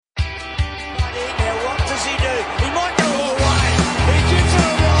He might go all the way. He gives it a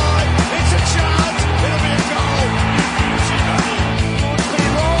ride. It's a chance. It'll be a goal. He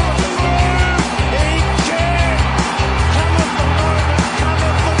rolls through. He can. Coming for moment.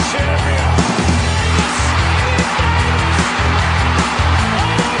 Coming for champion.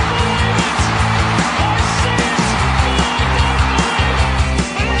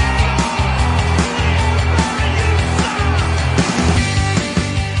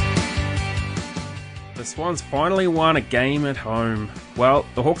 The Swans finally won a game at home. Well,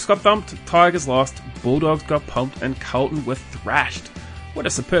 the Hawks got thumped, Tigers lost, Bulldogs got pumped, and Carlton were thrashed. What a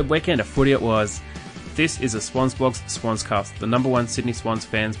superb weekend of footy it was. This is a Swans Blog's SwansCast, the #1 Sydney Swans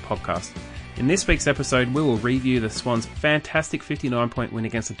fans podcast. In this week's episode, we will review the Swans' fantastic 59-point win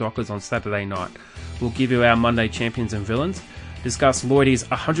against the Dockers on Saturday night. We'll give you our Monday champions and villains, discuss Lloyd's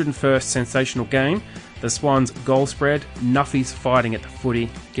 101st sensational game, the Swans goal spread, nuffies fighting at the footy,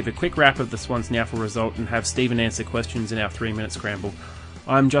 give a quick wrap of the Swans NEAFL result, and have Stephen answer questions in our 3-minute scramble.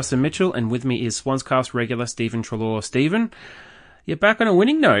 I'm Justin Mitchell, and with me is SwansCast regular Stephen Treloar. Stephen, you're back on a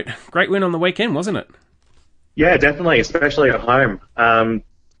winning note. Great win on the weekend, wasn't it? Yeah, definitely, especially at home.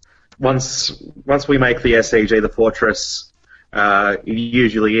 Once we make the SCG the fortress, it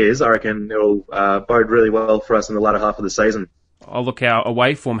usually is, I reckon it'll bode really well for us in the latter half of the season. Oh, look, our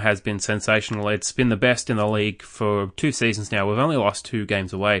away form has been sensational. It's been the best in the league for 2 seasons now. We've only lost 2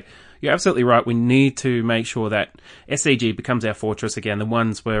 games away. You're absolutely right. We need to make sure that SCG becomes our fortress again. The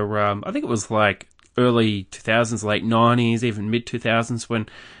ones where, I think it was like early 2000s, late 90s, even mid-2000s, when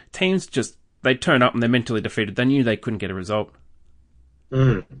teams just, they turn up and they're mentally defeated. They knew they couldn't get a result.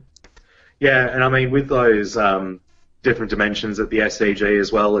 Mm. Yeah, and I mean, with those different dimensions at the SCG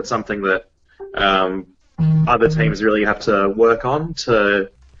as well, it's something that other teams really have to work on to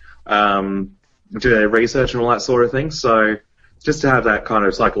do their research and all that sort of thing. So just to have that kind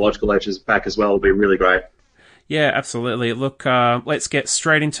of psychological edges back as well would be really great. Yeah, absolutely. Look, let's get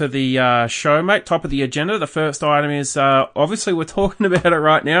straight into the show, mate. Top of the agenda. The first item is, obviously we're talking about it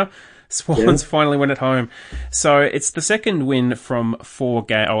right now. Swans finally went at home. So it's the second win from 5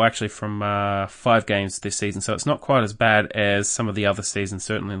 games this season. So it's not quite as bad as some of the other seasons,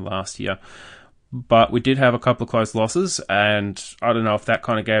 certainly last year. But we did have a couple of close losses, and I don't know if that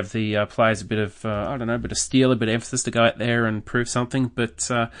kind of gave the players a bit of, bit of steel, a bit of emphasis to go out there and prove something. But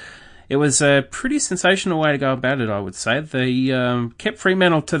it was a pretty sensational way to go about it, I would say. They kept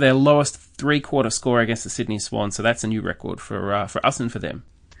Fremantle to their lowest three-quarter score against the Sydney Swans, so that's a new record for us and for them.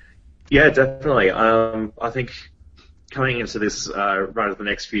 Yeah, definitely. I think coming into this run of the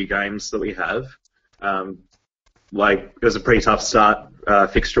next few games that we have, it was a pretty tough start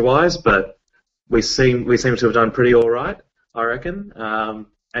fixture-wise, but we seem to have done pretty all right, I reckon. And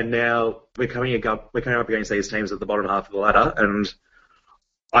now we're coming up against these teams at the bottom half of the ladder, and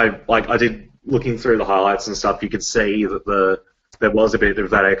I did, looking through the highlights and stuff, you could see that there was a bit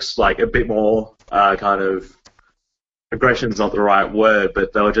of that a bit more kind of, aggression's not the right word,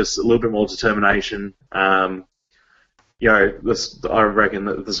 but they were just a little bit more determination. I reckon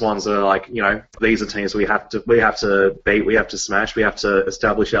that the Swans are these are teams we have to beat, we have to smash, we have to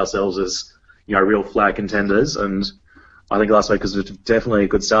establish ourselves as real flag contenders, and I think last week was definitely a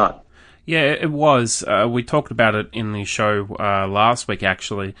good start. Yeah, it was. We talked about it in the show last week,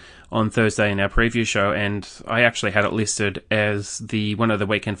 actually, on Thursday in our preview show, and I actually had it listed as one of the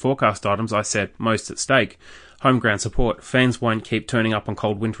weekend forecast items. I said most at stake. Home ground support. Fans won't keep turning up on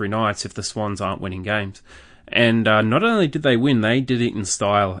cold wintry nights if the Swans aren't winning games. And not only did they win, they did it in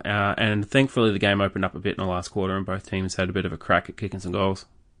style, and thankfully the game opened up a bit in the last quarter, and both teams had a bit of a crack at kicking some goals.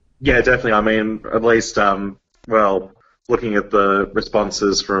 Yeah, definitely. I mean, at least, looking at the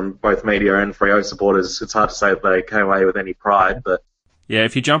responses from both media and Freo supporters, it's hard to say that they came away with any pride, but... Yeah,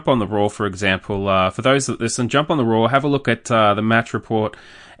 if you jump on the Raw, for example, for those that listen, jump on the Raw, have a look at the match report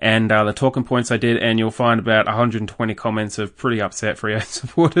and the talking points I did, and you'll find about 120 comments of pretty upset Freo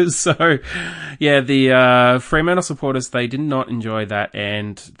supporters. So, yeah, the Fremantle supporters, they did not enjoy that,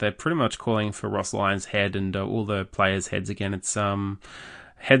 and they're pretty much calling for Ross Lyon's head and all the players' heads again. It's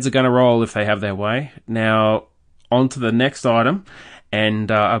heads are going to roll if they have their way. Now, on to the next item, and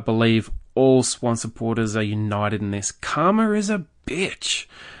I believe all Swan supporters are united in this. Karma is a bitch.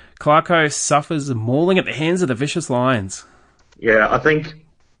 Clarko suffers a mauling at the hands of the vicious Lions. Yeah, I think,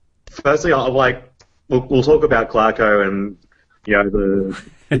 firstly, we'll talk about Clarko and,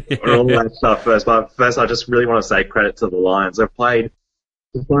 all that stuff first, but first I just really want to say credit to the Lions. They've played,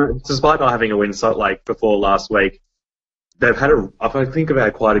 despite not having a win before last week, they've had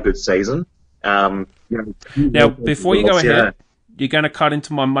quite a good season. Now, before you go ahead, you're going to cut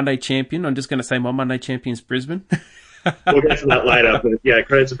into my Monday champion. I'm just going to say my Monday champion's Brisbane. We'll get to that later, but yeah,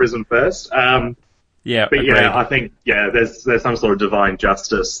 credit to Brisbane first. Yeah, But agreed. yeah, I think there's some sort of divine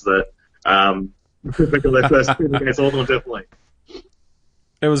justice that their first two against Hawthorn, definitely.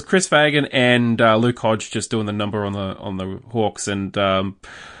 It was Chris Fagan and Luke Hodge just doing the number on the Hawks. And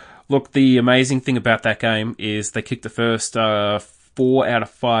look, the amazing thing about that game is they kicked the first 4 out of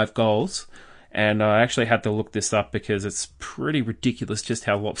 5 goals. And I actually had to look this up because it's pretty ridiculous just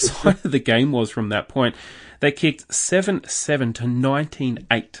how lopsided the game was from that point. They kicked 7-7 to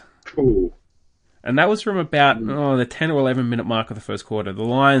 19-8. Cool. And that was from about the 10 or 11 minute mark of the first quarter. The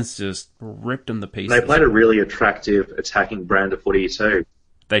Lions just ripped them to pieces. They played a really attractive attacking brand of footy too.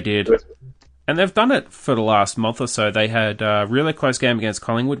 They did. And they've done it for the last month or so. They had a really close game against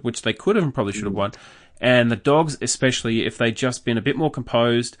Collingwood, which they could have and probably should have won. And the Dogs, especially, if they'd just been a bit more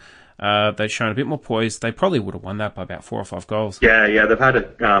composed, they'd shown a bit more poise, they probably would have won that by about 4 or 5 goals. Yeah, they've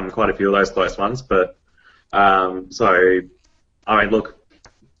had quite a few of those close ones. But, look,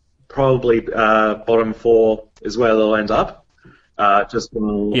 probably bottom 4 is where they'll end up. Just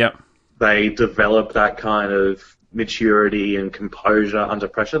while they develop that kind of maturity and composure under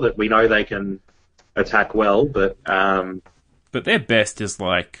pressure that we know they can attack well, but their best is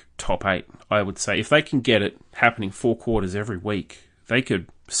like top 8, I would say. If they can get it happening 4 quarters every week, they could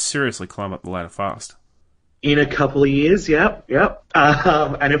seriously climb up the ladder fast. In a couple of years, yep.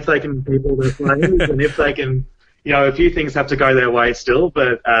 And if they can keep all their players, and if they can, a few things have to go their way still,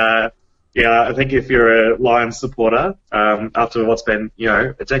 but I think if you're a Lions supporter, after what's been,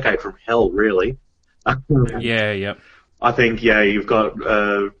 a decade from hell, really. I think, you've got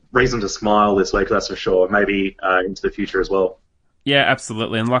reason to smile this week, that's for sure. Maybe into the future as well. Yeah,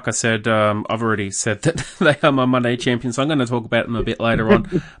 absolutely. And like I said, I've already said that they are my Monday champions, so I'm going to talk about them a bit later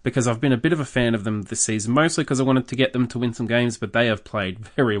on because I've been a bit of a fan of them this season, mostly because I wanted to get them to win some games, but they have played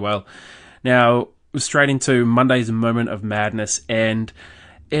very well. Now, straight into Monday's moment of madness, and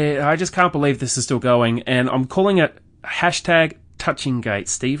I just can't believe this is still going, and I'm calling it #TouchingGate,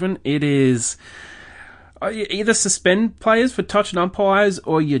 Stephen. It is... You either suspend players for touching umpires,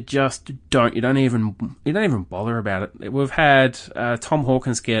 or you just don't. You don't even bother about it. We've had Tom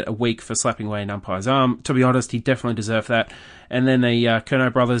Hawkins get a week for slapping away an umpire's arm. To be honest, he definitely deserved that. And then the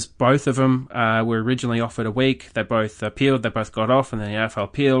Curnow brothers, both of them were originally offered a week. They both appealed. They both got off, and then the AFL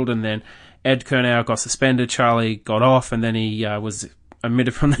appealed. And then Ed Curnow got suspended. Charlie got off, and then he was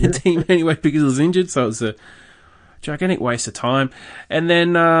omitted from the team anyway because he was injured. So it was a gigantic waste of time. And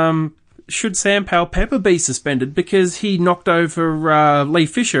then should Sam Powell-Pepper be suspended because he knocked over Lee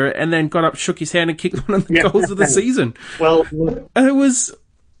Fisher and then got up, shook his hand and kicked one of the goals of the season? Well, and it was...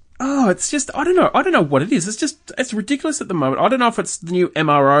 it's just... I don't know what it is. It's ridiculous at the moment. I don't know if it's the new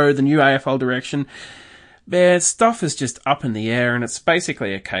MRO, the new AFL direction. Their stuff is just up in the air, and it's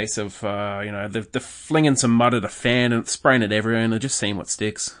basically a case of, they're flinging some mud at a fan and spraying it everywhere, and they're just seeing what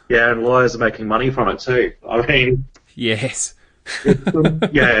sticks. Yeah, and lawyers are making money from it too. I mean... Yes.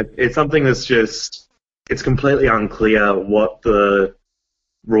 It's something that's just... It's completely unclear what the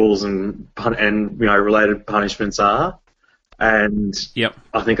rules and related punishments are. And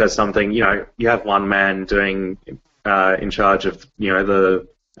I think that's something, you have one man doing in charge of, the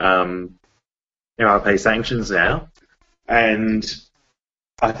MRP sanctions now. And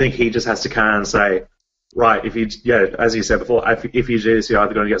I think he just has to kind of say, right, if you, as you said before, if you do this, you're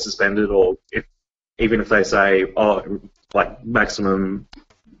either going to get suspended, or even if they say, maximum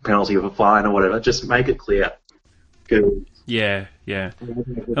penalty of a fine or whatever, just make it clear. Yeah.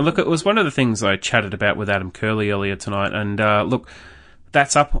 And look, it was one of the things I chatted about with Adam Curley earlier tonight. And look,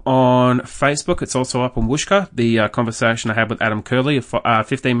 that's up on Facebook. It's also up on Wooshka, the conversation I had with Adam Curley, a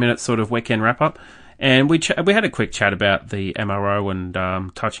 15-minute sort of weekend wrap-up. And we had a quick chat about the MRO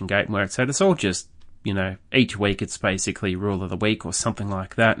and touching gate, where it said it's all just, each week it's basically rule of the week or something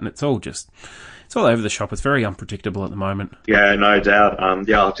like that. And it's all over the shop. It's very unpredictable at the moment. Yeah, no doubt. I'll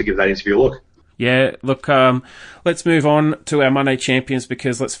have to give that interview a look. Yeah, look, let's move on to our Monday champions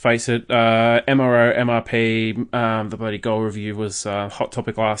because, let's face it, MRO, MRP, the bloody goal review was a hot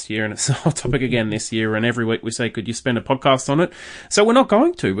topic last year, and it's a hot topic again this year, and every week we say, could you spend a podcast on it? So we're not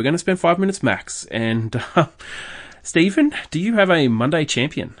going to. We're going to spend 5 minutes max. And Stephen, do you have a Monday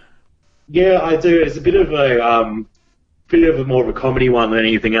champion? Yeah, I do. It's a bit of more of a comedy one than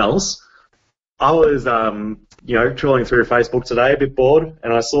anything else. I was, trawling through Facebook today, a bit bored,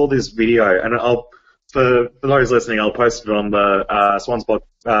 and I saw this video, and for those listening, I'll post it on the Swans Blog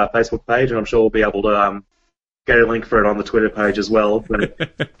Facebook page, and I'm sure we'll be able to get a link for it on the Twitter page as well. But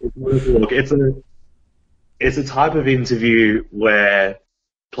look, it's a type of interview where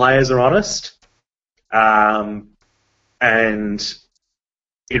players are honest, and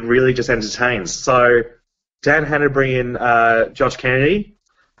it really just entertains. So Dan had to bring in Josh Kennedy,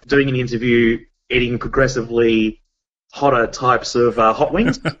 doing an interview eating progressively hotter types of hot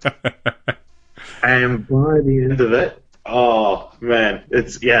wings. And by the end of it, oh man,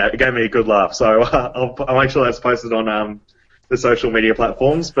 it gave me a good laugh. So I'll make sure that's posted on the social media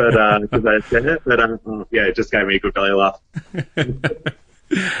platforms, but it just gave me a good belly laugh.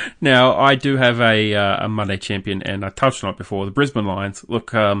 Now, I do have a Monday champion, and I touched on it before, the Brisbane Lions.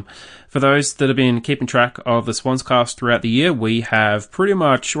 Look, for those that have been keeping track of the SwansCast throughout the year, we have pretty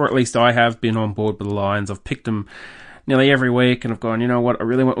much, or at least I have, been on board with the Lions. I've picked them nearly every week, and I've gone, you know what, I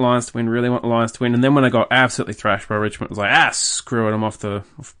really want the Lions to win, and then when I got absolutely thrashed by Richmond, I was like, screw it, I'm off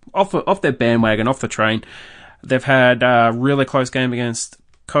their bandwagon, off the train. They've had a really close game against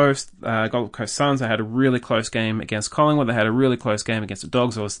Gold Coast Suns. They had a really close game against Collingwood. They had a really close game against the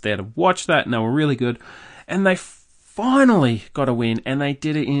Dogs. I was there to watch that, and they were really good. And they finally got a win, and they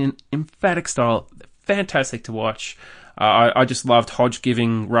did it in emphatic style. Fantastic to watch. I just loved Hodge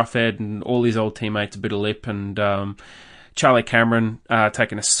giving Roughhead and all his old teammates a bit of lip, and Charlie Cameron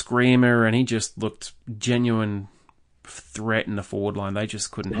taking a screamer, and he just looked genuine threat in the forward line. They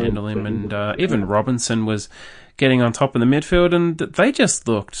just couldn't handle him, and even Robinson was getting on top of the midfield, and they just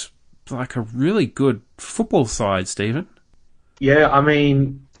looked like a really good football side, Stephen. Yeah, I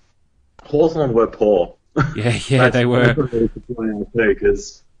mean, Hawthorn were poor. Yeah, they were.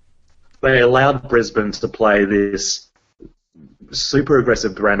 Because they allowed Brisbane to play this super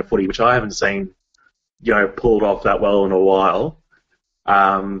aggressive brand of footy, which I haven't seen, pulled off that well in a while.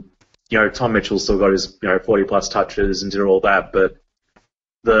 Tom Mitchell still got his, 40 plus touches and did all that, but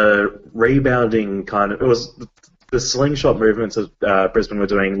the rebounding it was the slingshot movements that Brisbane were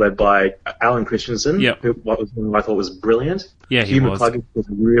doing, led by Alan Christensen, who I thought was brilliant. Yeah, Hugh McCluggage was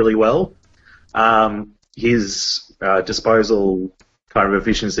really well. His disposal kind of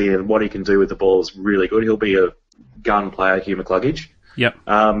efficiency and what he can do with the ball is really good. He'll be a gun player, Hugh McCluggage. Yep.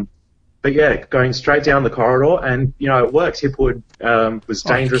 But yeah, going straight down the corridor, and it worked. Hipwood was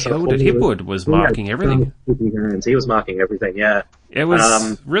dangerous. He killed it. Hipwood was marking everything. He was marking everything. Yeah, it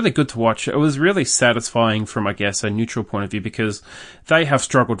was really good to watch. It was really satisfying from, I guess, a neutral point of view, because they have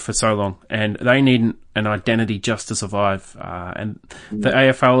struggled for so long, and they need an identity just to survive. And the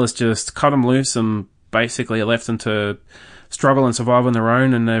AFL has just cut them loose and basically left them to struggle and survive on their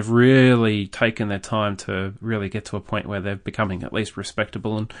own, and they've really taken their time to really get to a point where they're becoming at least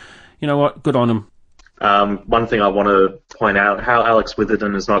respectable. And you know what? Good on them. One thing I want to point out, how Alex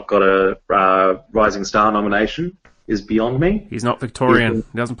Witherden has not got a Rising Star nomination is beyond me. He's not Victorian.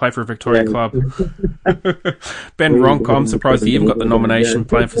 He doesn't play for a Victorian club. Ben Ronco, I'm surprised he even got the nomination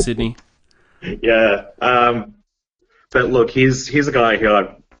playing for Sydney. Yeah. But look, he's a guy who,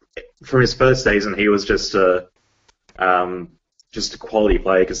 from his first season, he was just a quality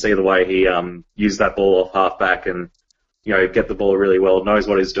player. You can see the way he used that ball off halfback and get the ball really well, knows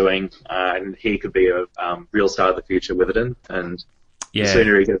what he's doing, and he could be a real star of the future, Witherden, and the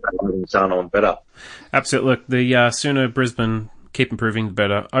sooner he gets that done on, better. Absolutely. Look, the sooner Brisbane keep improving, the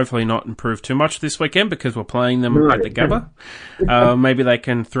better. Hopefully not improve too much this weekend, because we're playing them at the Gabba. Maybe they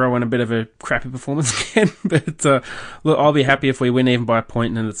can throw in a bit of a crappy performance again, but look, I'll be happy if we win even by a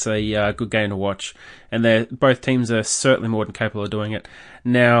point, and it's a good game to watch. And both teams are certainly more than capable of doing it.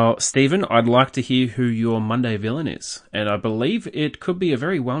 Now, Stephen, I'd like to hear who your Monday villain is, and I believe it could be a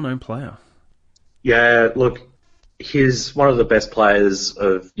very well-known player. Yeah, look, he's one of the best players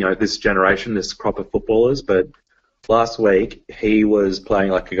of this generation, this crop of footballers, but last week he was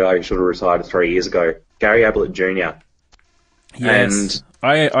playing like a guy who should have retired 3 years ago, Gary Ablett Jr. Yes, and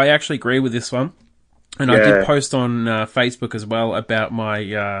I actually agree with this one, and I did post on Facebook as well about my,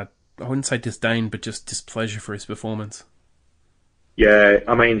 I wouldn't say disdain, but just displeasure for his performance. Yeah,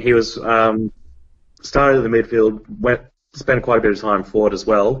 I mean, he was started in the midfield, spent quite a bit of time forward as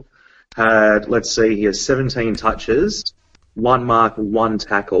well. Had, let's see, he has 17 touches, 1 mark, 1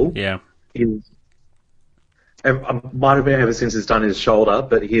 tackle. Yeah. It might have been ever since he's done his shoulder,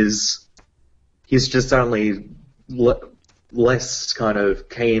 but he's just only less kind of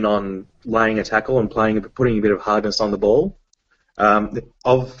keen on laying a tackle and putting a bit of hardness on the ball.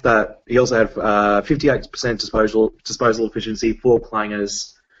 Of that, he also had 58% disposal efficiency, 4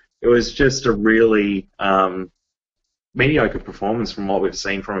 clangers. It was just a really mediocre performance from what we've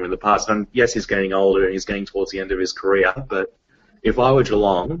seen from him in the past. And yes, he's getting older and he's getting towards the end of his career, but if I were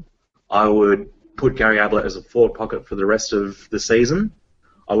Geelong, I would put Gary Ablett as a forward pocket for the rest of the season.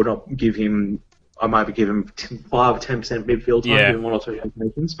 I would not give him... I might give him 5-10% midfield time in 1 or 2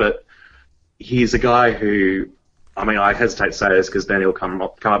 rotations, but he's a guy who... I mean, I hesitate to say this because then he'll come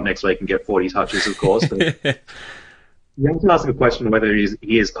up next week and get 40 touches, of course. But you have to ask the question whether he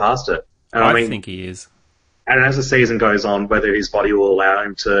is past it. And I think he is. And as the season goes on, whether his body will allow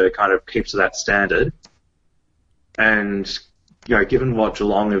him to kind of keep to that standard. And, given what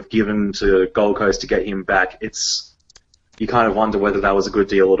Geelong have given to Gold Coast to get him back, you kind of wonder whether that was a good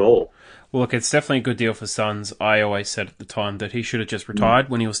deal at all. Well, look, it's definitely a good deal for Suns. I always said at the time that he should have just retired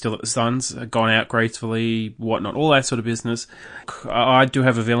when he was still at the Suns, gone out gracefully, whatnot, all that sort of business. I do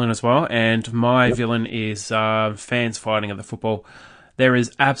have a villain as well, and my villain is fans fighting at the football. There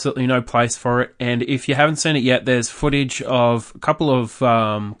is absolutely no place for it, and if you haven't seen it yet, there's footage of a couple of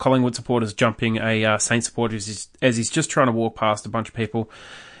Collingwood supporters jumping a Saints supporter as he's just trying to walk past a bunch of people.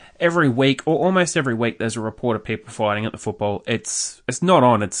 Every week, or almost every week, there's a report of people fighting at the football. It's not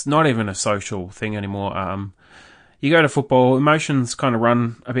on. It's not even a social thing anymore. You go to football, emotions kind of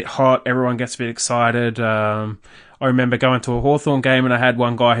run a bit hot. Everyone gets a bit excited. I remember going to a Hawthorn game and I had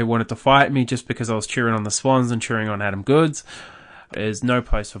one guy who wanted to fight me just because I was cheering on the Swans and cheering on Adam Goods. There's no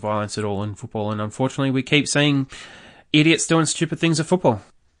place for violence at all in football, and unfortunately, we keep seeing idiots doing stupid things at football.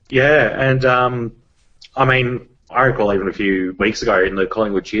 Yeah, and I recall even a few weeks ago in the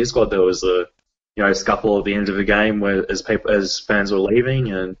Collingwood cheer squad, there was a scuffle at the end of the game as fans were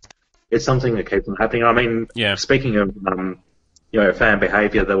leaving, and it's something that keeps on happening. Speaking of fan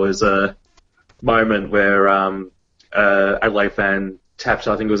behaviour, there was a moment where Adelaide fan tapped,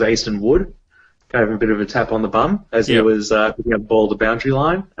 I think it was Easton Wood, gave him a bit of a tap on the bum as he was picking up the ball at the boundary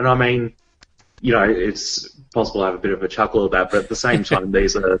line, and it's possible to have a bit of a chuckle at that, but at the same time,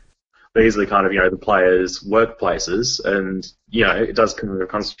 these are kind of, the players' workplaces, and, it does kind of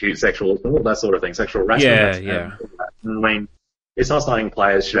constitute sexual assault, that sort of thing, sexual harassment. Yeah. It's not something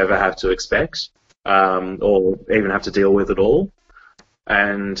players should ever have to expect, or even have to deal with at all.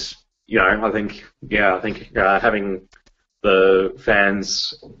 And, I think having the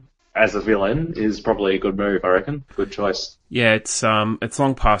fans as a villain is probably a good move, I reckon. Good choice. Yeah, it's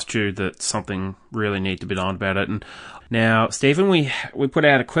long past due that something really needs to be done about it. And now, Stephen, we put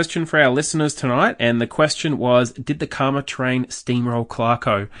out a question for our listeners tonight, and the question was, did the Karma train steamroll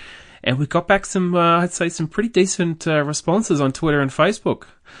Clarko? And we got back some, I'd say, some pretty decent responses on Twitter and Facebook.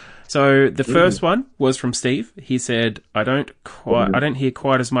 So the first one was from Steve. He said, I don't hear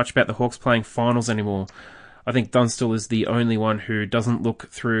quite as much about the Hawks playing finals anymore. I think Dunstall is the only one who doesn't look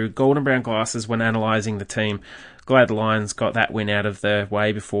through golden brown glasses when analysing the team. Glad the Lions got that win out of the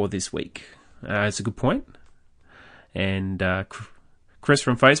way before this week. It's a good point. And Chris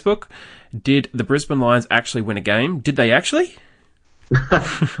from Facebook, did the Brisbane Lions actually win a game? Did they actually?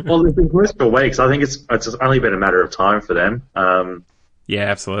 Well, they've been close for weeks. I think it's only been a matter of time for them. Yeah,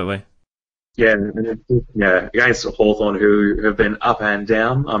 absolutely. Yeah, against Hawthorn, who have been up and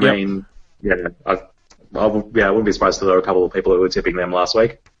down. I wouldn't be surprised if there were a couple of people who were tipping them last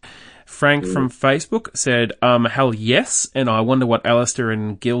week. Frank from Facebook said, hell yes, and I wonder what Alistair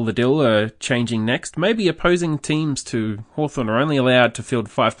and Gil the Dill are changing next. Maybe opposing teams to Hawthorn are only allowed to field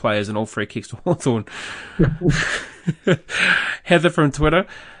 5 players and all free kicks to Hawthorn. Heather from Twitter,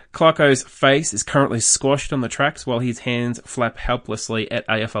 Clarko's face is currently squashed on the tracks while his hands flap helplessly at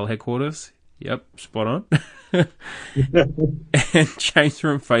AFL headquarters. Yep, spot on. And James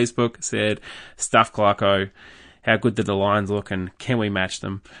from Facebook said, stuff Clarko, how good did the Lions look and can we match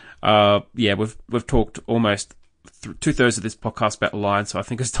them? We've talked almost 2/3 of this podcast about the Lions, so I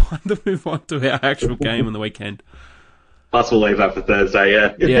think it's time to move on to our actual game on the weekend. Plus we'll leave that for Thursday,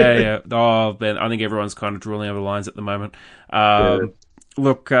 yeah. Yeah. Oh, man, I think everyone's kind of drooling over the Lions at the moment.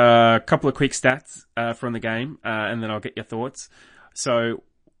 Look, a couple of quick stats from the game, and then I'll get your thoughts. So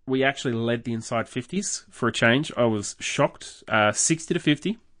we actually led the inside 50s for a change. I was shocked,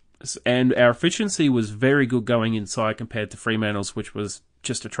 60-50. And our efficiency was very good going inside compared to Fremantle's, which was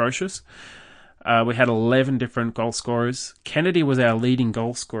just atrocious. We had 11 different goal scorers. Kennedy was our leading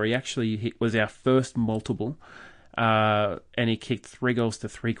goal scorer. He was our first multiple, and he kicked 3 goals to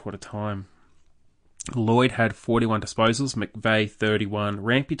three-quarter time. Lloyd had 41 disposals, McVeigh 31,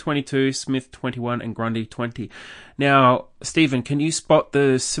 Rampy 22, Smith 21, and Grundy 20. Now, Stephen, can you spot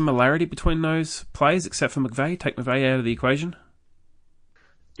the similarity between those players, except for McVeigh? Take McVeigh out of the equation.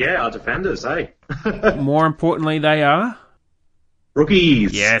 Yeah, our defenders, eh? More importantly, they are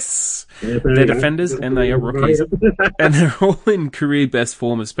rookies. Yes. They're defenders and they are rookies. And they're all in career best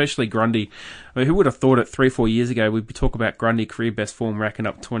form, especially Grundy. I mean, who would have thought it 3-4 years ago we'd be talking about Grundy career best form racking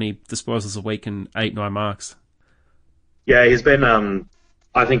up 20 disposals a week and 8-9 marks. Yeah, he's been,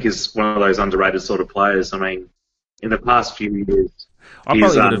 I think he's one of those underrated sort of players. I mean, in the past few years... I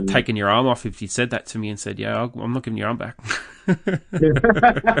probably would have taken your arm off if you said that to me and said, yeah, I'm not giving your arm back.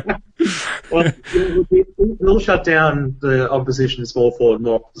 Well, he'll shut down the opposition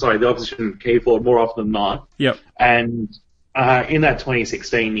the opposition key forward more often than not. Yep. And in that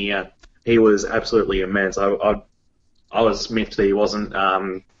 2016 year, he was absolutely immense. I was miffed that he wasn't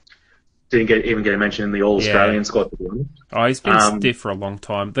didn't even get a mention in the All Australian squad. To be honest. Oh, he's been stiff for a long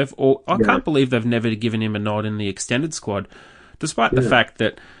time. I can't believe they've never given him a nod in the extended squad, despite the fact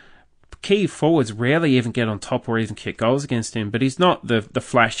that key forwards rarely even get on top or even kick goals against him. But he's not the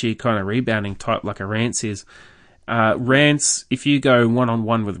flashy kind of rebounding type like a Rance is. Rance, if you go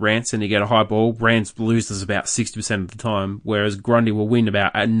one-on-one with Rance and you get a high ball, Rance loses about 60% of the time, whereas Grundy will win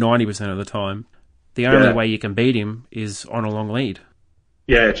about 90% of the time. The only way you can beat him is on a long lead.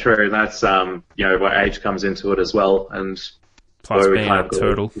 Yeah, true. That's where age comes into it as well, and plus being a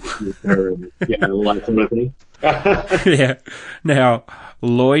turtle. Like sort of thing. Yeah. Now,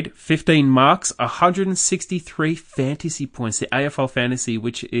 Lloyd, 15 marks, 163 fantasy points. The AFL fantasy,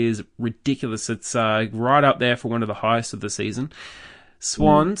 which is ridiculous. It's right up there for one of the highest of the season.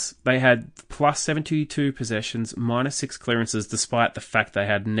 Swans, they had plus 72 possessions, minus 6 clearances, despite the fact they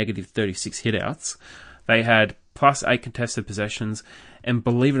had negative 36 hitouts. They had plus 8 contested possessions, and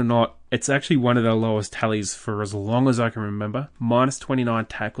believe it or not, it's actually one of their lowest tallies for as long as I can remember. Minus 29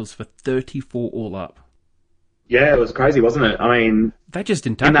 tackles for 34 all up. Yeah, it was crazy, wasn't it? I mean, they just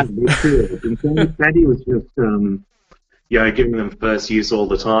didn't tackle. Sandy was just, giving them first use all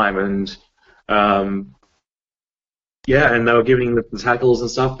the time, and and they were giving them the tackles and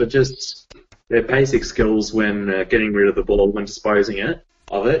stuff, but just their basic skills when getting rid of the ball, when disposing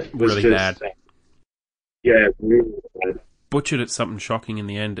of it, was really just bad. Yeah, really bad. Butchered at something shocking in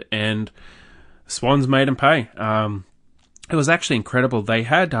the end, and Swans made them pay. It was actually incredible. They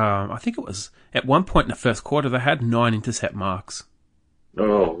had, I think it was, at one point in the first quarter, they had 9 intercept marks.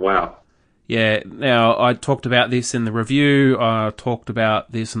 Oh, wow. Yeah, now, I talked about this in the review, talked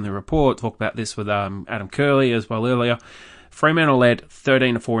about this in the report, talked about this with Adam Curley as well earlier. Fremantle led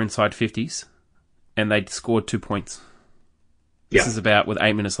 13-4 inside 50s, and they scored 2 points. This is about with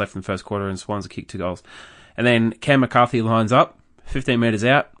 8 minutes left in the first quarter, and Swans kicked 2 goals. And then Cam McCarthy lines up, 15 metres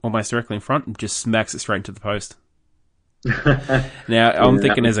out, almost directly in front, and just smacks it straight into the post. Now, I'm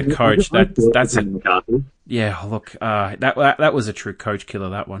thinking as a coach, that's a... Yeah, look, that was a true coach killer,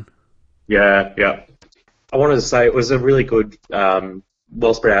 that one. Yeah. I wanted to say it was a really good,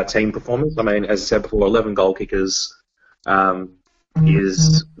 well spread out team performance. I mean, as I said before, 11 goal kickers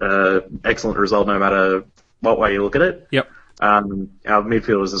is an excellent result no matter what way you look at it. Yep. Our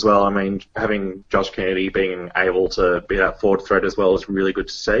midfielders as well. I mean, having Josh Kennedy being able to be that forward threat as well is really good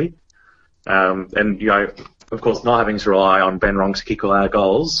to see. And, of course, not having to rely on Ben Wrong to kick all our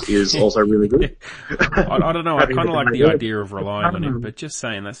goals is also really good. I don't know. I kind of like the idea of relying on him, but just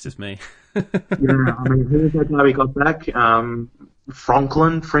saying, that's just me. I mean, who was that guy we got back?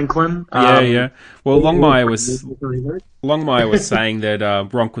 Franklin. Yeah. Well, Longmire was saying that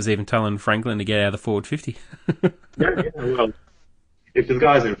Ronk was even telling Franklin to get out of the forward 50. Yeah. Well, if the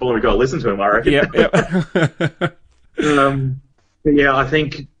guy's in form, we've got to listen to him, I reckon. Yeah. But yeah, I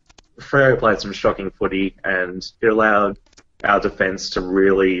think Freo played some shocking footy, and it allowed our defence to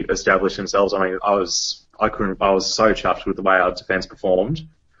really establish themselves. I mean, I was so chuffed with the way our defence performed,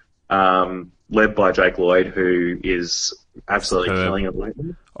 led by Jake Lloyd, who is absolutely killing it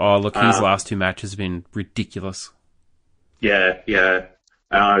lately. Oh, look, his last 2 matches have been ridiculous. Yeah. And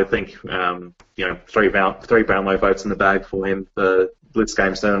I think, 3 Brownlow votes in the bag for him for this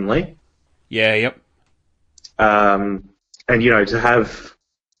game, certainly. Yeah, yep. And, to have...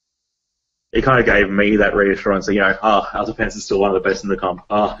 It kind of gave me that reassurance that, our defence is still one of the best in the comp.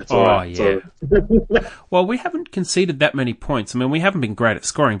 It's all right. Yeah. Well, we haven't conceded that many points. I mean, we haven't been great at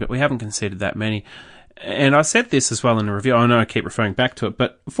scoring, but we haven't conceded that many. And I said this as well in the review. I know I keep referring back to it,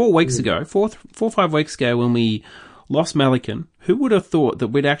 but 4 weeks ago, 4 or 5 weeks ago, when we lost Malikan, who would have thought that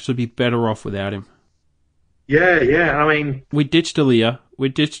we'd actually be better off without him? Yeah. I mean... We ditched Aaliyah. We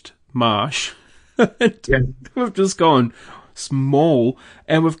ditched Marsh. We've just gone... small,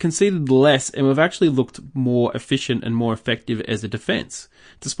 and we've conceded less, and we've actually looked more efficient and more effective as a defence,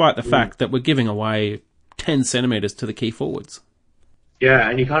 despite the fact that we're giving away 10 centimetres to the key forwards. Yeah,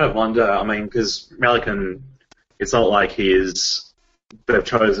 and you kind of wonder, I mean, because Malikan, it's not like they've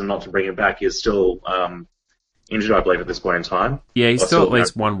chosen not to bring him back. He's still injured, I believe, at this point in time. Yeah, he's still at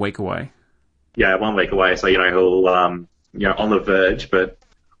least 1 week away. Yeah, 1 week away, so, he'll, on the verge, but,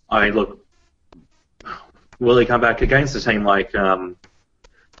 I mean, look, will he come back against a team like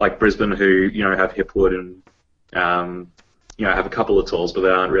Brisbane, who have Hipwood and have a couple of tools, but they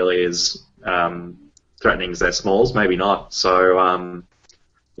aren't really as threatening as their smalls? Maybe not. So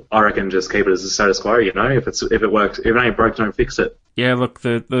I reckon just keep it as a status quo. If it works, if it ain't broke, don't fix it. Yeah, look,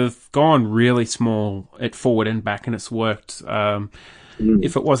 they've gone really small at forward and back, and it's worked.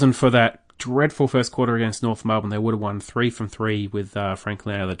 If it wasn't for that dreadful first quarter against North Melbourne. They would have won 3 from 3 with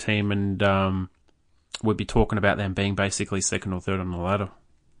Franklin out of the team, and we'd be talking about them being basically second or third on the ladder.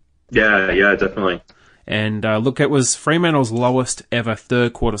 Yeah, definitely. And look, it was Fremantle's lowest ever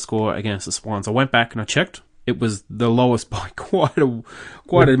third quarter score against the Swans. I went back and I checked. It was the lowest by quite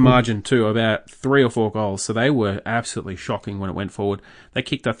a margin too, about 3 or 4 goals. So they were absolutely shocking when it went forward. They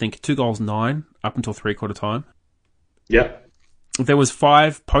kicked, I think, 2 goals 9 up until 3-quarter time. Yeah. There was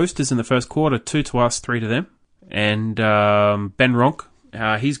 5 posters in the first quarter, 2 to us, 3 to them. And Ben Ronk,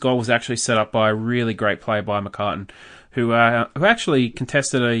 his goal was actually set up by a really great play by McCartan, who actually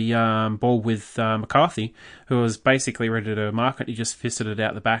contested a ball with McCarthy, who was basically ready to mark it. He just fisted it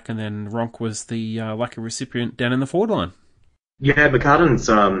out the back, and then Ronk was the lucky recipient down in the forward line. Yeah, McCartan's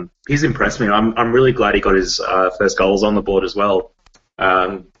he's impressed me. I'm really glad he got his first goals on the board as well.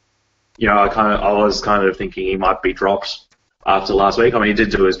 I was kind of thinking he might be dropped after last week. I mean, he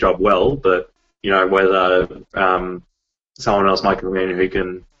did do his job well, but whether someone else might come in who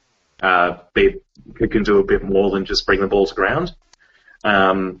can do a bit more than just bring the ball to ground.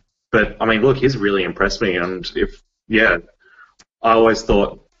 But I mean, look, he's really impressed me, and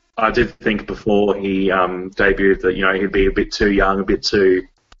I did think before he debuted that he'd be a bit too young, a bit too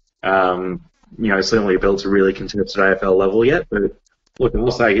certainly built to really contest at AFL level yet. But look, I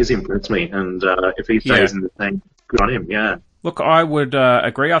will say he's impressed me, and if he stays in the team, good on him. Yeah. Look, I would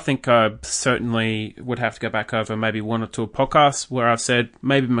agree. I think I certainly would have to go back over maybe 1 or 2 podcasts where I've said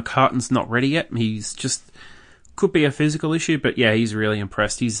maybe McCartan's not ready yet. He's just could be a physical issue, but yeah, he's really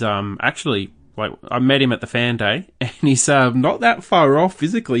impressed. He's actually, like, I met him at the fan day, and he's not that far off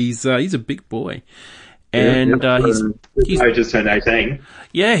physically. He's a big boy, and he's just turned 18.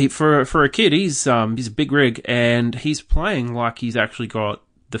 Yeah, for a kid, he's a big rig, and he's playing like he's actually got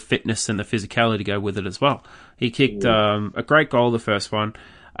the fitness and the physicality to go with it as well. He kicked a great goal, the first one.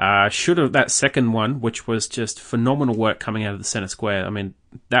 Should have that second one, which was just phenomenal work coming out of the centre square. I mean,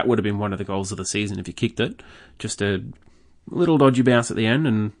 that would have been one of the goals of the season if he kicked it. Just a little dodgy bounce at the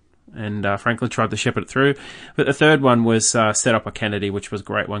end, and Franklin tried to shepherd it through. But the third one was set up by Kennedy, which was a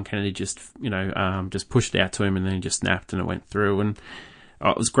great one. Kennedy just pushed it out to him, and then he just snapped and it went through. And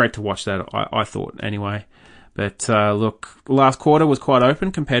it was great to watch that, I thought, anyway. But look, last quarter was quite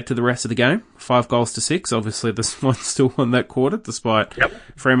open compared to the rest of the game. 5 goals to 6. Obviously, the Swans still won that quarter, despite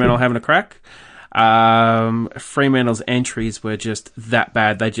Fremantle having a crack. Fremantle's entries were just that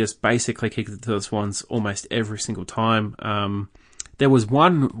bad. They just basically kicked it to the Swans almost every single time. There was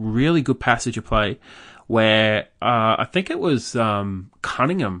one really good passage of play where I think it was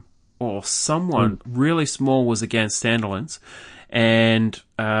Cunningham or someone really small was against Sandilands. And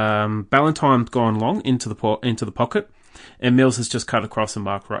Ballantyne's gone long into the pocket, and Mills has just cut across and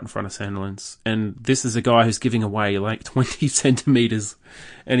marked right in front of Sandilands. And this is a guy who's giving away like 20 centimetres,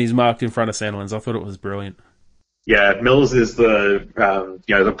 and he's marked in front of Sandilands. I thought it was brilliant. Yeah, Mills is the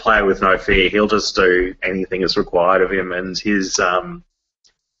the player with no fear. He'll just do anything that's required of him, and his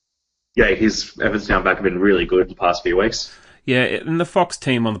efforts down back have been really good the past few weeks. Yeah, and the Fox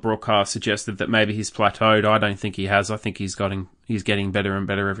team on the broadcast suggested that maybe he's plateaued. I don't think he has. I think he's getting better and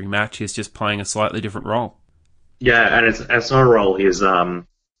better every match. He's just playing a slightly different role. Yeah, and it's not a role it's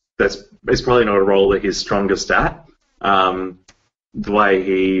probably not a role that he's strongest at. The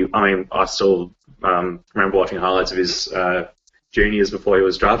way I still remember watching highlights of his juniors before he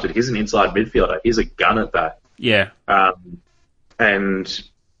was drafted. He's an inside midfielder. He's a gun at that. Yeah. And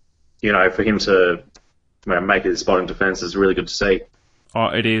for him to make his spot in defence is really good to see. Oh,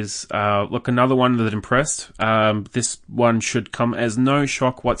 it is. Look, another one that impressed. This one should come as no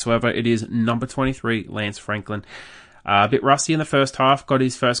shock whatsoever. It is number 23, Lance Franklin. A bit rusty in the first half, got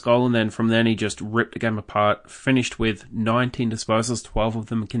his first goal, and then from then he just ripped the game apart. Finished with 19 disposals, 12 of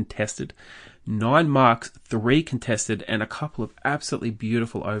them contested. 9 marks, 3 contested, and a couple of absolutely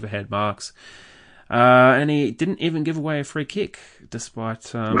beautiful overhead marks. And he didn't even give away a free kick,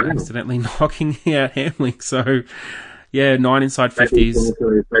 despite accidentally knocking out Hamling. So, yeah, 9 inside 50s.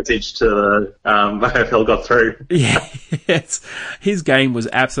 Message to the AFL got through. Yeah, his game was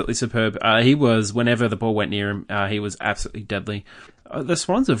absolutely superb. He was, whenever the ball went near him, he was absolutely deadly. The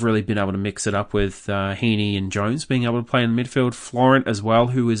Swans have really been able to mix it up with Heaney and Jones being able to play in midfield. Florent as well,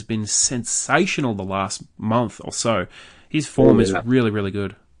 who has been sensational the last month or so. His form is really, really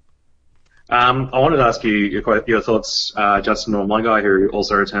good. I wanted to ask you your thoughts, Justin, on one guy who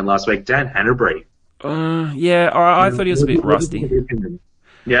also returned last week, Dan Hanbury. I thought he was a bit rusty.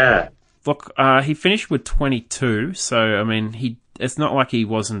 Yeah. Look, he finished with 22, so, I mean, it's not like he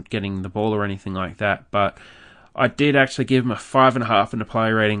wasn't getting the ball or anything like that, but I did actually give him a 5.5 in the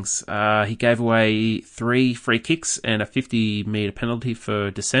player ratings. He gave away 3 free kicks and a 50-metre penalty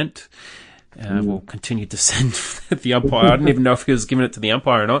for dissent. will continue to send the umpire. I didn't even know if he was giving it to the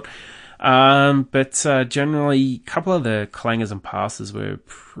umpire or not. But generally, a couple of the clangers and passes were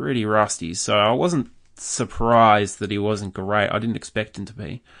pretty rusty, so I wasn't surprised that he wasn't great. I didn't expect him to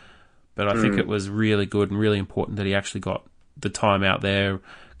be. But I think it was really good and really important that he actually got the time out there,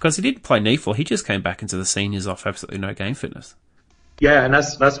 because he didn't play NEAFL. He just came back into the seniors off absolutely no game fitness. Yeah, and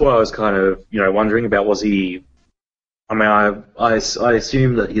that's what I was kind of wondering about. Was he? I mean, I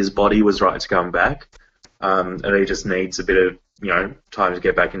assume that his body was right to come back, and he just needs a bit of time to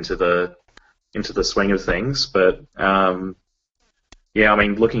get back into the swing of things. But yeah, I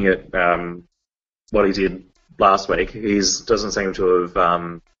mean, looking at what he did last week, he doesn't seem to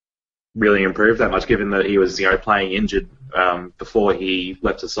have really improved that much, given that he was playing injured before he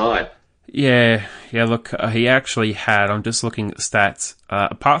left the side. Yeah. Look, he actually had. I'm just looking at the stats.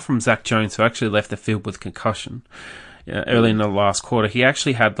 Apart from Zach Jones, who actually left the field with concussion early in the last quarter, he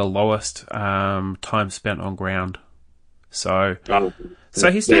actually had the lowest time spent on ground. So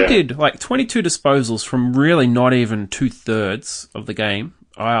he still did 22 disposals from really not even 2/3 of the game.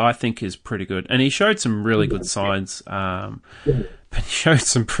 I think is pretty good, and he showed some really good signs. But he showed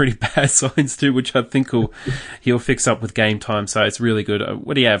some pretty bad signs too, which I think he'll fix up with game time. So it's really good.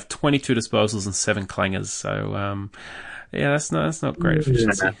 What do you have? 22 disposals and 7 clangers. So yeah, that's not great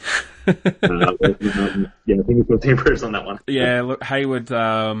efficiency. I think he improves on that one. Yeah, look, Hayward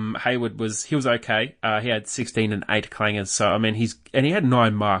was okay. He had 16 and 8 clangers. So I mean, he had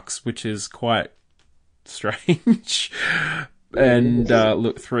 9 marks, which is quite strange. And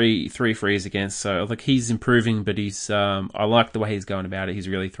look, three frees against. So look, he's improving, but he's I like the way he's going about it. He's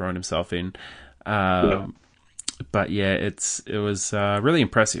really throwing himself in. But yeah, it was really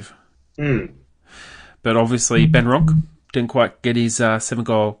impressive. But obviously Ben Ronk didn't quite get his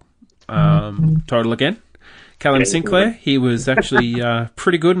 7-goal total again. Callum Sinclair, he was actually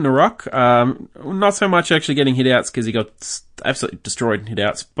pretty good in the ruck. Not so much actually getting hit outs, because he got absolutely destroyed in hit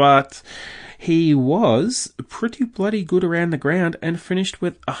outs, but he was pretty bloody good around the ground and finished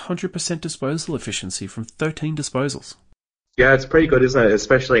with 100% disposal efficiency from 13 disposals. Yeah, it's pretty good, isn't it?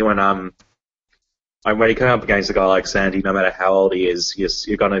 Especially when you come up against a guy like Sandy, no matter how old he is,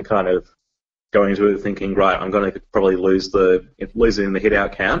 you're going to kind of go into it thinking, right, I'm going to probably lose it in the hit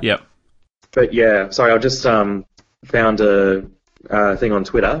out count. Yep. But yeah, sorry, I just found a thing on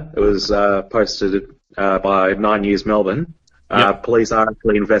Twitter. It was posted by 9 News Melbourne. Yep. Police are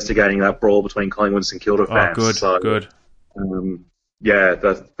actually investigating that brawl between Collingwood and St Kilda fans. Oh, good. Yeah,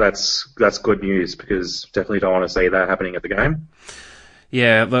 that's good news, because definitely don't want to see that happening at the game.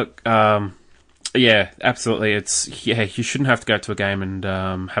 Yeah, look, yeah, absolutely. You shouldn't have to go to a game and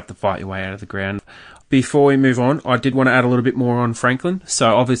have to fight your way out of the ground. Before we move on, I did want to add a little bit more on Franklin.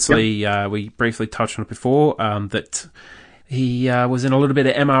 So obviously, we briefly touched on it before, that he was in a little bit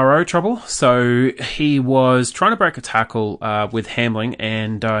of MRO trouble. So he was trying to break a tackle with Hamling,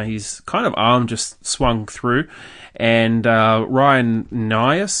 and his kind of arm just swung through. And Ryan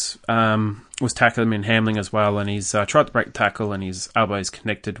Nias was tackling him in Hamling as well, and he's tried to break the tackle, and his elbow is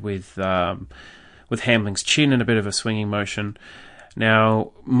connected with Hamling's chin in a bit of a swinging motion.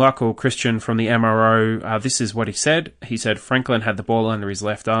 Now, Michael Christian from the MRO, this is what he said. He said Franklin had the ball under his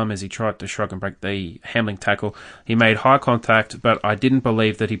left arm as he tried to shrug and break the Hamling tackle. He made high contact, but I didn't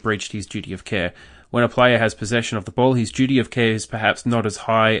believe that he breached his duty of care. When a player has possession of the ball, his duty of care is perhaps not as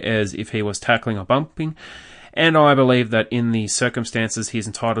high as if he was tackling or bumping. And I believe that in the circumstances, he's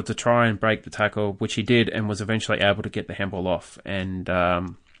entitled to try and break the tackle, which he did, and was eventually able to get the handball off. And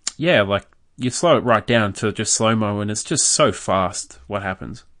you slow it right down to just slow-mo, and it's just so fast what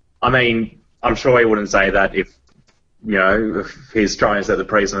happens. I mean, I'm sure he wouldn't say that if he's trying to set the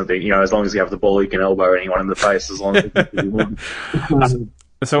precedent that, as long as you have the ball, you can elbow anyone in the face as long as you want.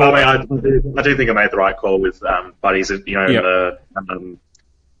 So I do think I made the right call with Buddies, with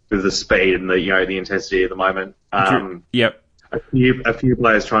the speed and the intensity at the moment. Yep. A few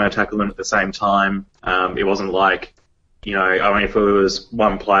players trying to tackle them at the same time. It wasn't like, if it was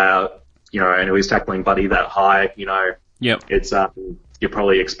one player, and he was tackling Buddy that high, Yep. It's you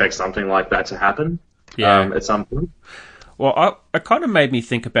probably expect something like that to happen. At some point. Well, it kind of made me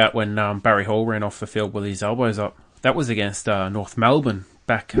think about when Barry Hall ran off the field with his elbows up. That was against North Melbourne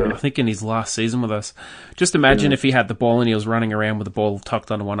back, I think, in his last season with us. Just imagine if he had the ball and he was running around with the ball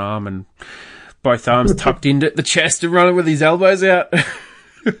tucked under one arm and both arms tucked into the chest and running with his elbows out.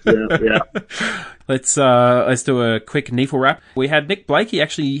 Yeah. Let's do a quick NEAFL wrap. We had Nick Blakey.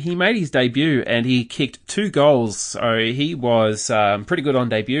 Actually, he made his debut and he kicked 2 goals. So he was pretty good on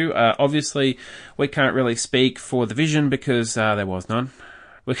debut. Obviously, we can't really speak for the Vision because there was none.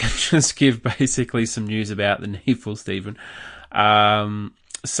 We can just give basically some news about the NEAFL, Stephen.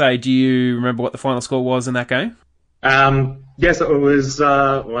 say, do you remember what the final score was in that game? Yes, it was. Wait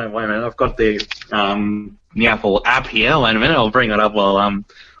a minute. I've got the NEAFL app here. Wait a minute. I'll bring it up while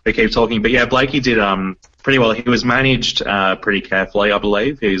we keep talking. But yeah, Blakey did pretty well. He was managed pretty carefully, I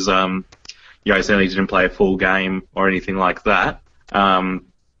believe. He's certainly didn't play a full game or anything like that.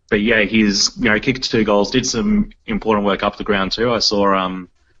 But yeah, he's kicked 2 goals, did some important work up the ground too. I saw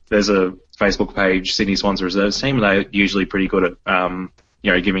there's a Facebook page, Sydney Swans Reserves team. They're usually pretty good at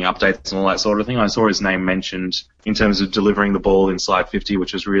giving updates and all that sort of thing. I saw his name mentioned in terms of delivering the ball inside 50,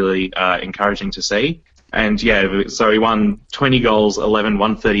 which was really encouraging to see. And yeah, so he won 20 goals, 11,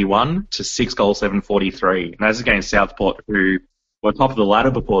 131 to 6 goals, 743. And that's against Southport, who were top of the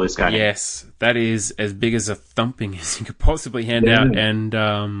ladder before this game. Yes, that is as big as a thumping as you could possibly hand out. And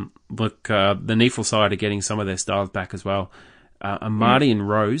look, the NEAFL side are getting some of their stars back as well. Amadi and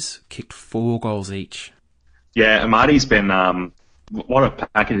Rose kicked 4 goals each. Yeah, Amadi's been what a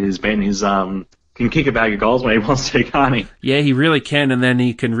packet it has been. He's can kick a bag of goals when he wants to, can't he? Yeah, he really can, and then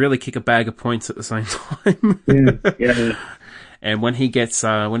he can really kick a bag of points at the same time. Yeah. And when he gets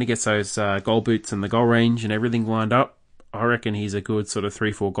those goal boots and the goal range and everything lined up, I reckon he's a good sort of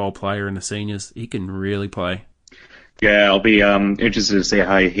 3-4 goal player in the seniors. He can really play. Yeah, I'll be interested to see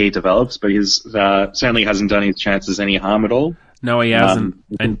how he develops, but he's certainly hasn't done his chances any harm at all. No, he hasn't.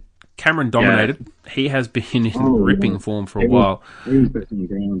 And Cameron dominated. Yeah. He has been in ripping form for a while.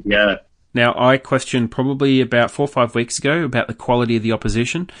 Yeah. Now, I questioned probably about 4 or 5 weeks ago about the quality of the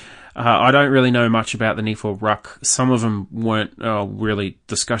opposition. I don't really know much about the NEAFL ruck. Some of them weren't really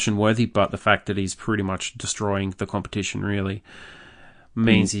discussion worthy, but the fact that he's pretty much destroying the competition really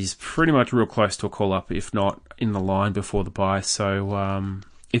means he's pretty much real close to a call-up, if not in the line before the bye. So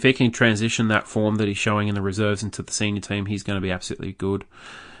if he can transition that form that he's showing in the reserves into the senior team, he's going to be absolutely good.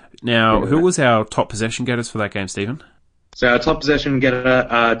 Now, who was our top possession getters for that game, Stephen? So our top possession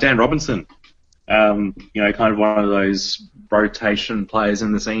getter, Dan Robinson. Kind of one of those rotation players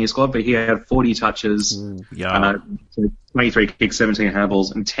in the senior squad, but he had 40 touches, 23 kicks, 17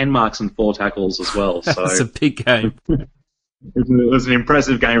 handballs, and 10 marks and 4 tackles as well. So that's a big game. It was an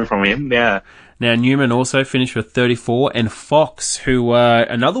impressive game from him, yeah. Now, Newman also finished with 34, and Fox, who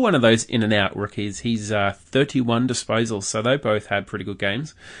another one of those in-and-out rookies, he's 31 disposals, so they both had pretty good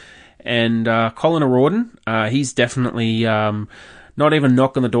games. And Colin O'Riordan, he's definitely not even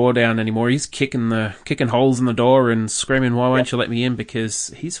knocking the door down anymore. He's kicking holes in the door and screaming, "Why won't you let me in?" Because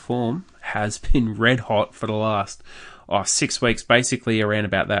his form has been red hot for the last 6 weeks, basically around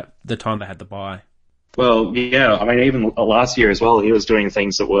about the time they had the bye. Well, yeah, I mean, even last year as well, he was doing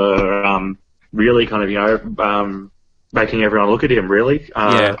things that were really kind of, making everyone look at him, really,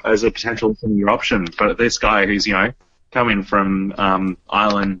 as a potential senior option. But this guy who's, coming from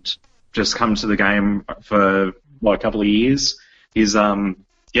Ireland, just come to the game for, a couple of years, he's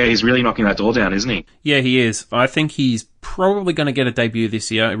really knocking that door down, isn't he? Yeah, he is. I think he's probably going to get a debut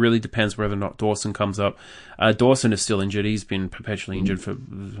this year. It really depends whether or not Dawson comes up. Dawson is still injured. He's been perpetually injured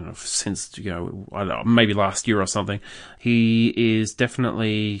since, maybe last year or something. He is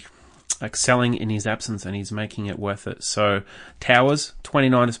definitely excelling in his absence, and he's making it worth it. So, Towers,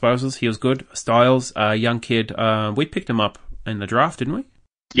 29 disposals. He was good. Styles, young kid. We picked him up in the draft, didn't we?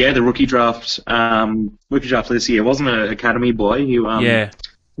 Yeah, the rookie draft this year. Wasn't an academy boy. I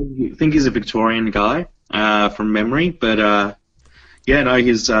think he's a Victorian guy from memory, but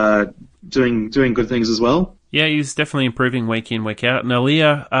he's doing good things as well. Yeah, he's definitely improving week in, week out. And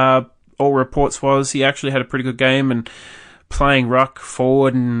Aaliyah, all reports was he actually had a pretty good game and playing ruck,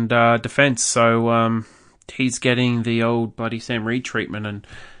 forward, and defence. So he's getting the old bloody Sam Reid treatment and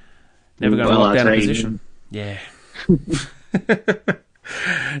never going to lock down a position. Yeah.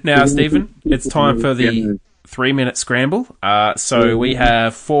 Now, Stephen, it's time for the 3-minute scramble. So we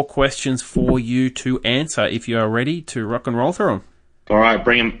have 4 questions for you to answer if you are ready to rock and roll through them. All right,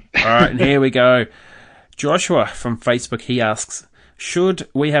 bring them. All right, and here we go. Joshua from Facebook, he asks, should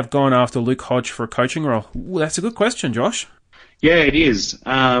we have gone after Luke Hodge for a coaching role? Ooh, that's a good question, Josh. Yeah, it is.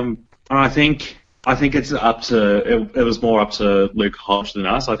 I think it's up to it was more up to Luke Hodge than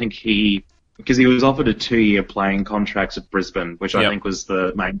us. I think because he was offered a 2-year playing contract at Brisbane, which I think was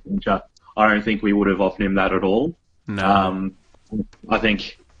the main feature. I don't think we would have offered him that at all. No. I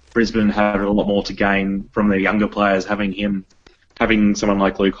think Brisbane had a lot more to gain from their younger players having someone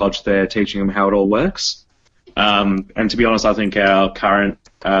like Luke Hodge there teaching them how it all works. And to be honest, I think our current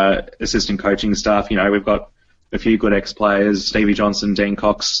assistant coaching staff, we've got a few good ex-players, Stevie Johnson, Dean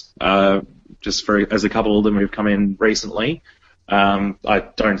Cox, as a couple of them who've come in recently. I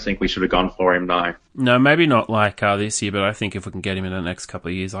don't think we should have gone for him, no. No, maybe not like this year, but I think if we can get him in the next couple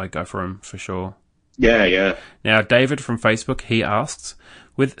of years, I'd go for him for sure. Yeah. Now, David from Facebook, he asks,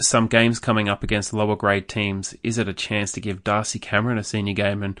 with some games coming up against lower grade teams, is it a chance to give Darcy Cameron a senior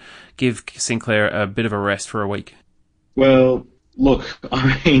game and give Sinclair a bit of a rest for a week? Well, look,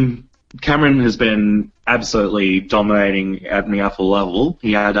 I mean, Cameron has been absolutely dominating at NEAFL level.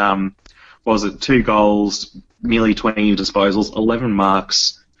 He had, 2 goals, nearly 20 disposals, 11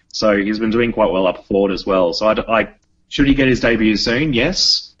 marks. So he's been doing quite well up forward as well. So should he get his debut soon?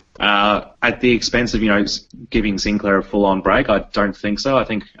 Yes. At the expense of, giving Sinclair a full-on break, I don't think so. I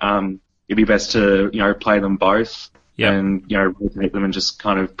think it'd be best to, play them both and, rotate them and just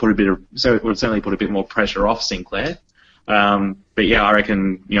kind of so it would certainly put a bit more pressure off Sinclair. But yeah, I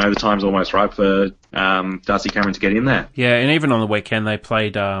reckon, the time's almost right for Darcy Cameron to get in there. Yeah, and even on the weekend they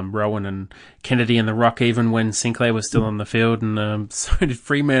played Rowan and Kennedy in the ruck even when Sinclair was still on the field, and so did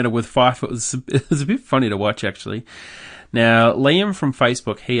Fremantle with Fife. It was a bit funny to watch, actually. Now, Liam from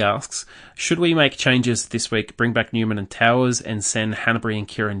Facebook, he asks, should we make changes this week, bring back Newman and Towers, and send Hanbury and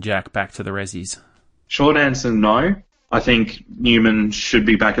Kieran Jack back to the Rezzies? Short answer, no. I think Newman should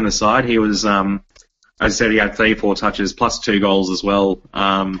be back in the side. He was, as I said, he had 34 touches plus 2 goals as well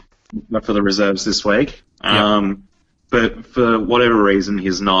for the reserves this week. Yep. But for whatever reason,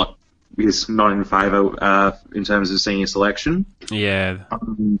 he's not in favour in terms of senior selection. Yeah.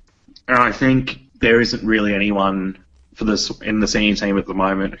 And I think there isn't really anyone in the senior team at the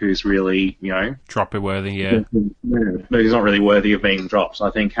moment who's really, drop worthy, yeah. He's not really worthy of being dropped. I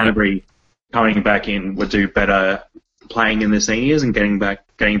think Hanbury coming back in would do better playing in the seniors and getting back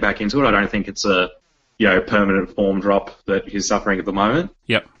into it. I don't think it's a permanent form drop that he's suffering at the moment.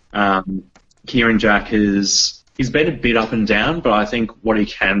 Yep. Kieran Jack he's been a bit up and down, but I think what he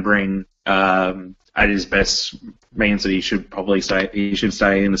can bring at his best means that he should probably stay. He should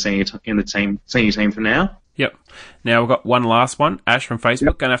stay in the senior team for now. Yep. Now we've got one last one. Ash from Facebook.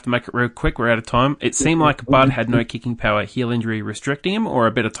 Yep. Gonna have to make it real quick. We're out of time. It seemed like Bud had no kicking power, heel injury restricting him, or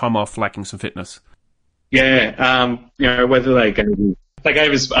a bit of time off lacking some fitness. Yeah. Whether they gave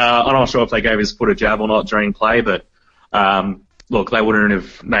his. I'm not sure if they gave his foot a jab or not during play, but look, they wouldn't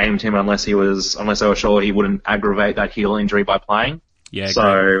have named him unless they were sure he wouldn't aggravate that heel injury by playing. Yeah.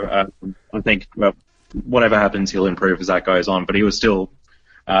 So I think whatever happens, he'll improve as that goes on. But he was still.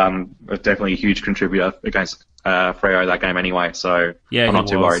 Definitely a huge contributor against Freo that game anyway, so yeah, I'm not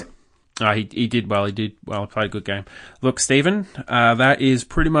too worried. He did well. He played a good game. Look, Stephen, that is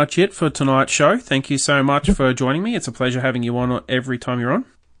pretty much it for tonight's show. Thank you so much for joining me. It's a pleasure having you on every time you're on.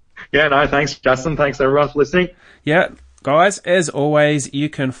 Yeah, no, thanks, Justin. Thanks, everyone, for listening. Yeah, guys, as always, you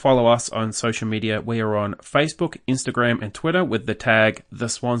can follow us on social media. We are on Facebook, Instagram, and Twitter with the tag The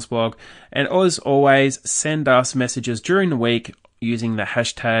Swans Blog. And as always, send us messages during the week using the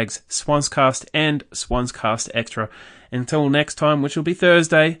hashtags SwansCast and SwansCast Extra. Until next time, which will be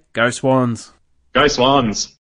Thursday, go Swans. Go Swans.